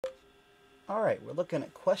Alright, we're looking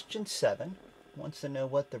at question 7. Wants to know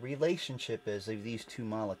what the relationship is of these two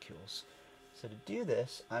molecules. So to do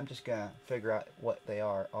this, I'm just going to figure out what they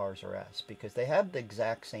are, R's or S, because they have the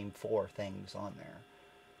exact same 4 things on there.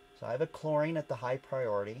 So I have a chlorine at the high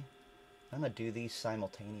priority. I'm going to do these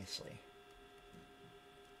simultaneously.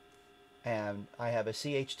 And I have a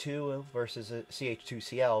CH2 versus a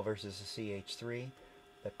CH2Cl versus a CH3.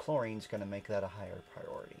 The chlorine's going to make that a higher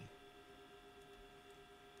priority.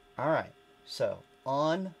 Alright, so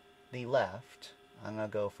on the left, I'm going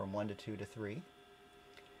to go from 1 to 2 to 3.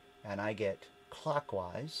 And I get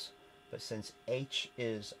clockwise, but since H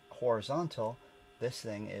is horizontal, this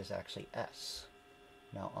thing is actually S.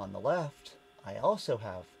 Now on the left, I also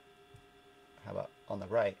have, how about on the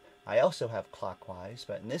right, I also have clockwise,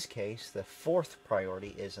 but in this case, the 4th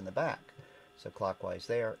priority is in the back. So clockwise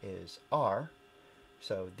there is R,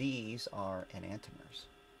 so these are enantiomers.